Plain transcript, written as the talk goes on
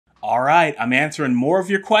All right, I'm answering more of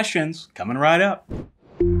your questions coming right up.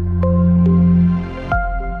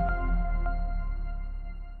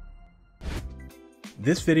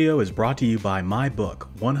 This video is brought to you by my book,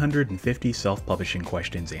 150 Self-Publishing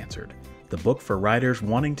Questions Answered, the book for writers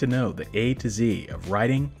wanting to know the A to Z of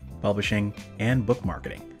writing, publishing, and book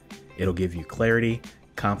marketing. It'll give you clarity,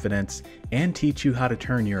 confidence, and teach you how to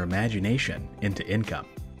turn your imagination into income.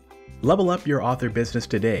 Level up your author business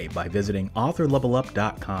today by visiting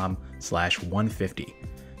authorlevelup.com/150.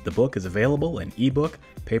 The book is available in ebook,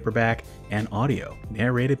 paperback, and audio,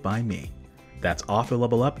 narrated by me. That's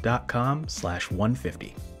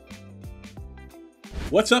authorlevelup.com/150.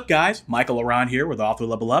 What's up, guys? Michael Aran here with Author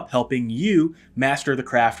Level Up, helping you master the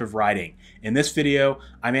craft of writing. In this video,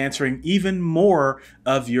 I'm answering even more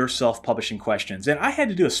of your self-publishing questions. And I had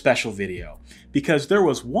to do a special video because there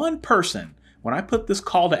was one person, when I put this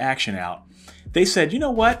call to action out, they said, you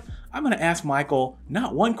know what? I'm going to ask Michael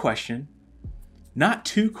not one question, not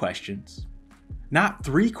two questions, not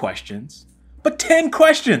three questions, but 10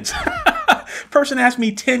 questions. Person asked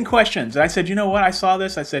me 10 questions. And I said, you know what? I saw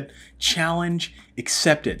this. I said, challenge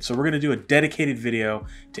accepted. So we're going to do a dedicated video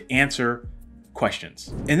to answer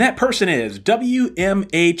questions. And that person is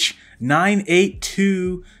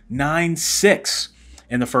WMH98296.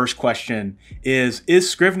 And the first question is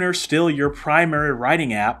Scrivener still your primary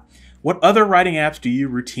writing app? What other writing apps do you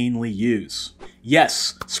routinely use?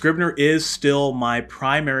 Yes, Scrivener is still my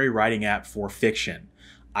primary writing app for fiction.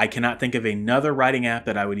 I cannot think of another writing app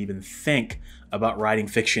that I would even think about writing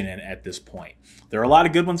fiction in at this point. There are a lot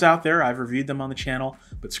of good ones out there. I've reviewed them on the channel,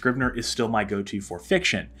 but Scrivener is still my go-to for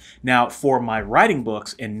fiction. Now, for my writing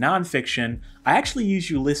books and nonfiction, I actually use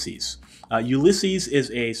Ulysses. Ulysses is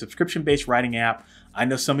a subscription-based writing app. I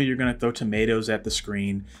know some of you are going to throw tomatoes at the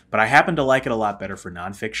screen, but I happen to like it a lot better for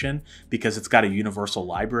nonfiction because it's got a universal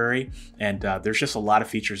library, and there's just a lot of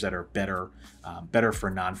features that are better for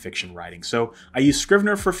nonfiction writing. So I use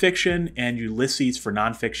Scrivener for fiction and Ulysses for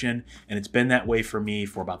nonfiction, and it's been that way for me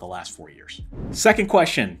for about the last 4 years. Second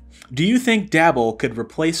question, do you think Dabble could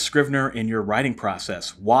replace Scrivener in your writing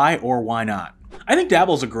process? Why or why not? I think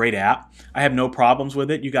Dabble is a great app. I have no problems with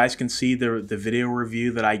it. You guys can see the video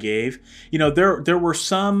review that I gave. You know, there were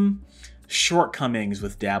some shortcomings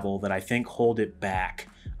with Dabble that I think hold it back,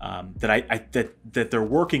 that they're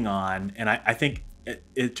working on, and I think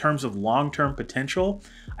in terms of long-term potential,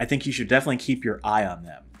 I think you should definitely keep your eye on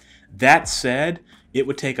them. That said, it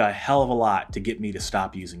would take a hell of a lot to get me to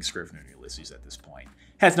stop using Scrivener and Ulysses at this point.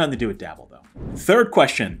 Has nothing to do with Dabble, though. Third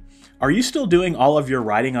question. Are you still doing all of your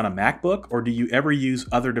writing on a MacBook, or do you ever use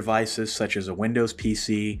other devices such as a Windows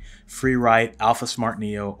PC, FreeWrite, AlphaSmart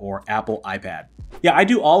Neo, or Apple iPad? Yeah, I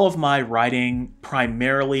do all of my writing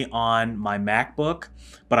primarily on my MacBook,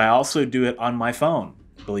 but I also do it on my phone,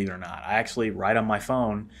 believe it or not. I actually write on my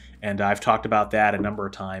phone, and I've talked about that a number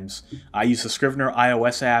of times. I use the Scrivener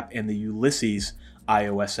iOS app and the Ulysses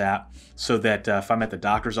iOS app so that if I'm at the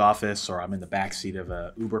doctor's office or I'm in the backseat of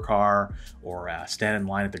a Uber car or stand in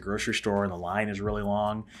line at the grocery store and the line is really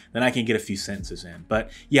long, then I can get a few sentences in. But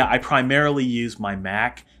yeah, I primarily use my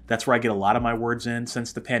Mac. That's where I get a lot of my words in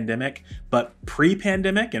since the pandemic. But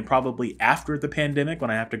pre-pandemic and probably after the pandemic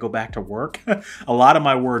when I have to go back to work, a lot of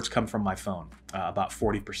my words come from my phone, about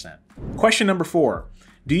 40%. Question number 4.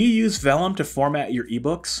 Do you use Vellum to format your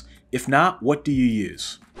ebooks? If not, what do you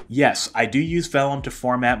use? Yes, I do use Vellum to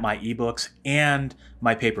format my ebooks and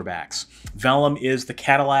my paperbacks. Vellum is the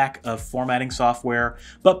Cadillac of formatting software,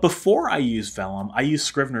 but before I use Vellum, I use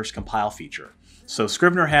Scrivener's compile feature. So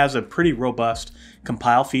Scrivener has a pretty robust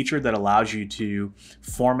compile feature that allows you to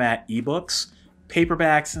format ebooks.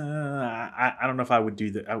 Paperbacks, I don't know if I would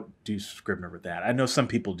do that. I would do Scrivener with that. I know some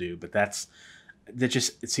people do, but it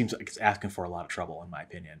seems like it's asking for a lot of trouble in my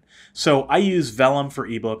opinion. So I use Vellum for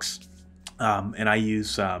ebooks. And I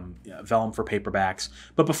use Vellum for paperbacks.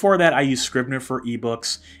 But before that, I used Scrivener for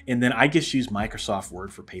ebooks, and then I just used Microsoft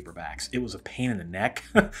Word for paperbacks. It was a pain in the neck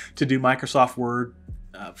to do Microsoft Word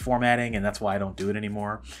formatting, and that's why I don't do it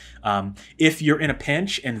anymore. If you're in a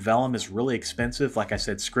pinch and Vellum is really expensive, like I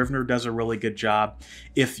said, Scrivener does a really good job.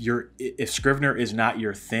 If Scrivener is not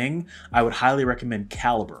your thing, I would highly recommend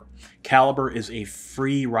Calibre. Calibre is a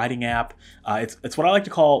free writing app. It's what I like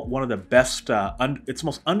to call one of the best, it's the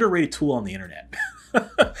most underrated tool on the internet.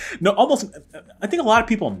 No, I think a lot of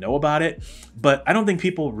people know about it, but I don't think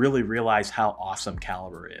people really realize how awesome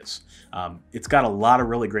Calibre is. It's got a lot of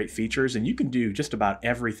really great features, and you can do just about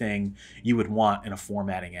everything you would want in a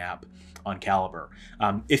formatting app on Calibre.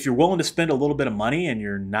 If you're willing to spend a little bit of money and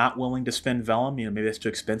you're not willing to spend Vellum, maybe that's too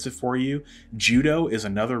expensive for you, Judo is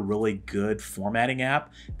another really good formatting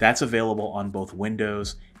app that's available on both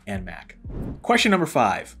Windows and Mac. Question number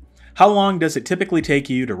 5. How long does it typically take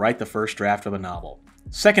you to write the first draft of a novel?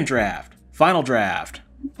 Second draft? Final draft?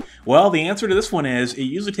 Well, the answer to this one is it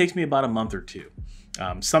usually takes me about a month or two.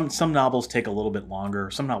 Some novels take a little bit longer.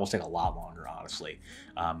 Some novels take a lot longer, honestly.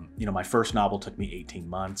 My first novel took me 18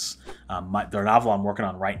 months. The novel I'm working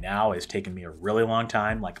on right now has taken me a really long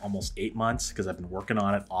time, like almost 8 months, because I've been working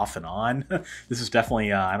on it off and on. This is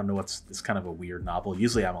definitely, I don't know, it's kind of a weird novel.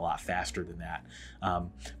 Usually I'm a lot faster than that.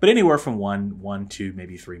 But anywhere from one to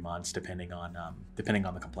maybe 3 months, depending on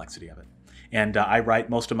the complexity of it. And I write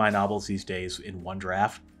most of my novels these days in one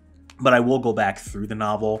draft. But I will go back through the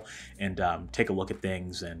novel and take a look at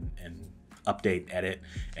things and update, edit,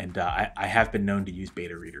 and I have been known to use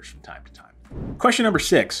beta readers from time to time. Question number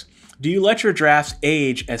 6. Do you let your drafts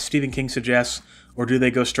age as Stephen King suggests, or do they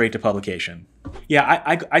go straight to publication? Yeah,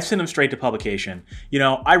 I send them straight to publication.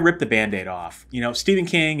 I rip the Band-Aid off. Stephen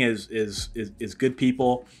King is good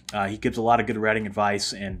people. He gives a lot of good writing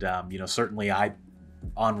advice, and certainly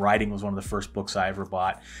On Writing was one of the first books I ever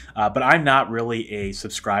bought. But I'm not really a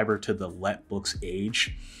subscriber to the let books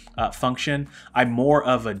age function. I'm more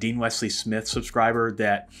of a Dean Wesley Smith subscriber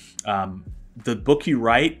that the book you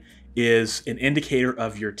write is an indicator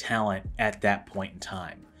of your talent at that point in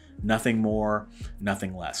time. Nothing more,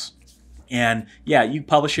 nothing less. And yeah, you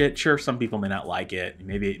publish it. Sure, some people may not like it.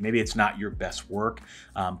 Maybe it's not your best work.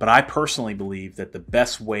 But I personally believe that the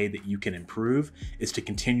best way that you can improve is to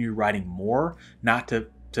continue writing more, not to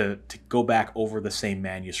go back over the same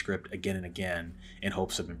manuscript again and again in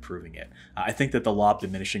hopes of improving it. I think that the law of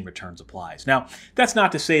diminishing returns applies. Now, that's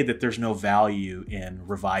not to say that there's no value in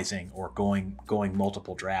revising or going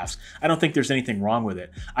multiple drafts. I don't think there's anything wrong with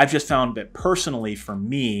it. I've just found that personally, for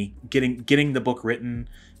me, getting the book written,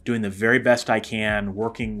 doing the very best I can,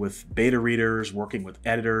 working with beta readers, working with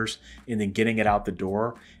editors, and then getting it out the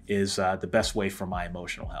door is the best way for my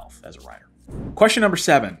emotional health as a writer. Question number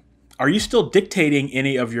 7. Are you still dictating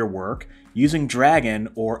any of your work using Dragon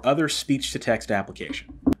or other speech-to-text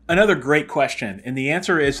application? Another great question, and the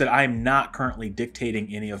answer is that I'm not currently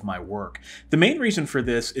dictating any of my work. The main reason for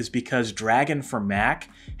this is because Dragon for Mac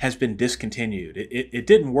has been discontinued. It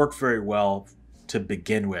didn't work very well to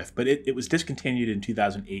begin with, but it was discontinued in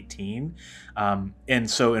 2018. And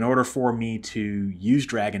so in order for me to use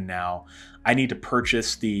Dragon now, I need to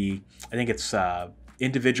purchase I think it's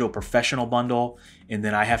individual professional bundle, and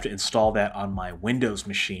then I have to install that on my Windows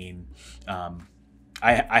machine.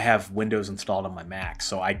 I have Windows installed on my Mac,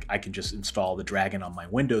 so I can just install the Dragon on my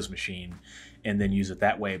Windows machine and then use it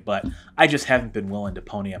that way. But I just haven't been willing to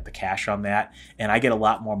pony up the cash on that, and I get a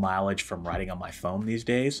lot more mileage from writing on my phone these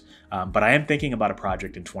days. But I am thinking about a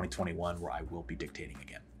project in 2021 where I will be dictating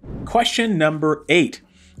again. Question number 8.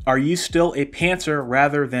 Are you still a pantser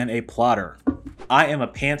rather than a plotter? I am a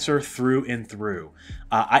pantser through and through.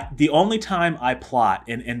 The only time I plot,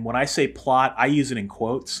 and when I say plot, I use it in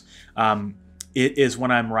quotes, it is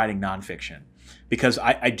when I'm writing nonfiction. Because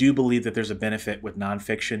I do believe that there's a benefit with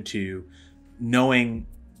nonfiction to knowing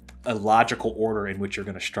a logical order in which you're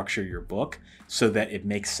going to structure your book so that it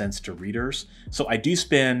makes sense to readers. So I do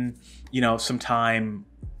spend, some time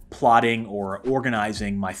plotting or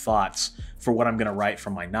organizing my thoughts for what I'm going to write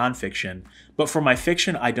from my nonfiction. But for my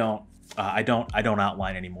fiction, I don't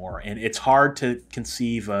outline anymore, and it's hard to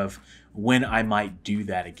conceive of when I might do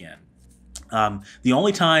that again. The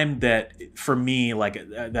only time that for me,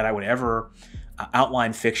 that I would ever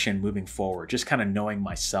outline fiction moving forward, just kind of knowing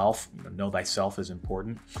myself, know thyself is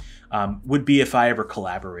important, would be if I ever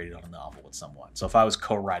collaborated on a novel with someone. So if I was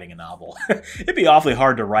co-writing a novel, it'd be awfully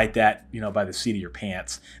hard to write that, by the seat of your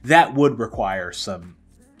pants. That would require some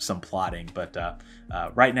plotting, but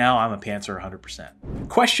right now I'm a pantser 100%.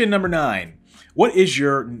 Question number 9. What is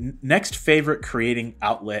your next favorite creating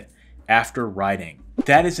outlet after writing?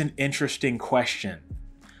 That is an interesting question.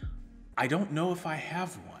 I don't know if I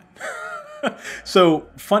have one. So,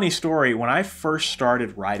 funny story, when I first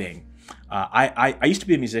started writing, I used to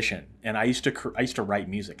be a musician, and I used to write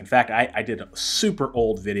music. In fact, I did a super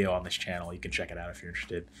old video on this channel. You can check it out if you're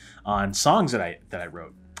interested, on songs that I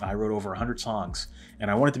wrote. I wrote over 100 songs, and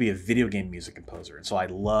I wanted to be a video game music composer. And so I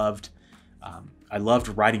loved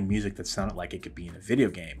writing music that sounded like it could be in a video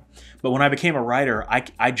game. But when I became a writer,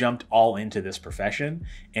 I jumped all into this profession,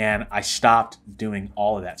 and I stopped doing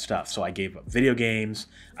all of that stuff. So I gave up video games,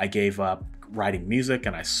 I gave up writing music,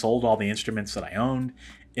 and I sold all the instruments that I owned.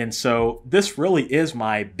 And so this really is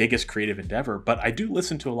my biggest creative endeavor, but I do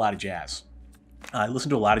listen to a lot of jazz. I listen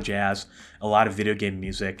to a lot of jazz, a lot of video game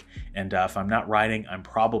music, and if I'm not writing, I'm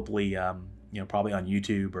probably probably on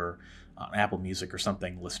YouTube or on Apple Music or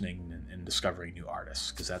something, listening and discovering new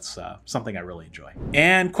artists, because that's something I really enjoy.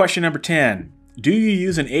 And question number 10. Do you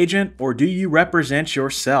use an agent or do you represent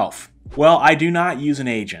yourself? Well, I do not use an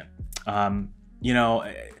agent. You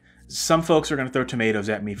know, some folks are going to throw tomatoes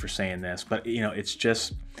at me for saying this, but you know, it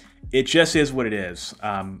just is what it is.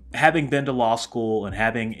 Having been to law school and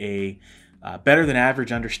having a better than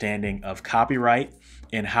average understanding of copyright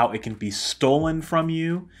and how it can be stolen from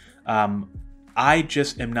you, I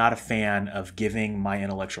just am not a fan of giving my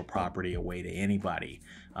intellectual property away to anybody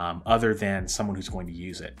other than someone who's going to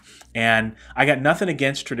use it. And I got nothing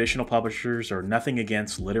against traditional publishers or nothing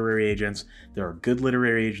against literary agents. There are good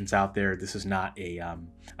literary agents out there. This is not a,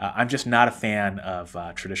 I'm just not a fan of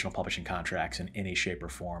traditional publishing contracts in any shape or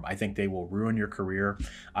form. I think they will ruin your career.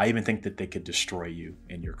 I even think that they could destroy you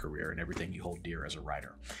in your career and everything you hold dear as a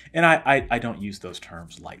writer. And I don't use those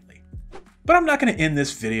terms lightly. But I'm not going to end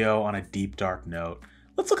this video on a deep, dark note.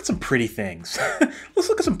 Let's look at some pretty things. Let's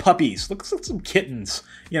look at some puppies. Let's look at some kittens.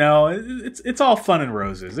 You know, it's all fun and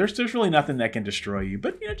roses. There's really nothing that can destroy you.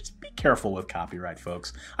 But, you know, just be careful with copyright,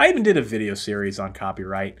 folks. I even did a video series on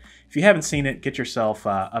copyright. If you haven't seen it, get yourself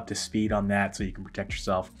up to speed on that so you can protect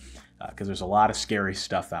yourself. Because there's a lot of scary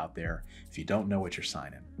stuff out there if you don't know what you're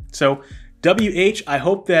signing. So, WH, I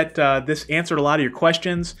hope that this answered a lot of your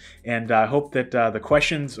questions, and I hope that the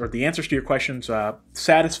questions or the answers to your questions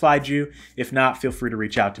satisfied you. If not, feel free to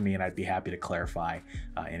reach out to me, and I'd be happy to clarify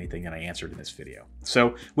anything that I answered in this video.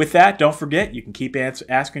 So with that, don't forget, you can keep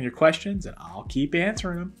asking your questions, and I'll keep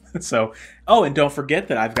answering them. So, oh, and don't forget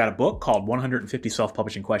that I've got a book called 150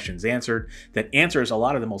 Self-Publishing Questions Answered that answers a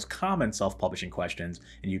lot of the most common self-publishing questions,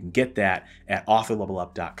 and you can get that at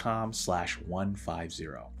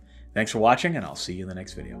authorlevelup.com/150. Thanks for watching, and I'll see you in the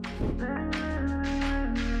next video.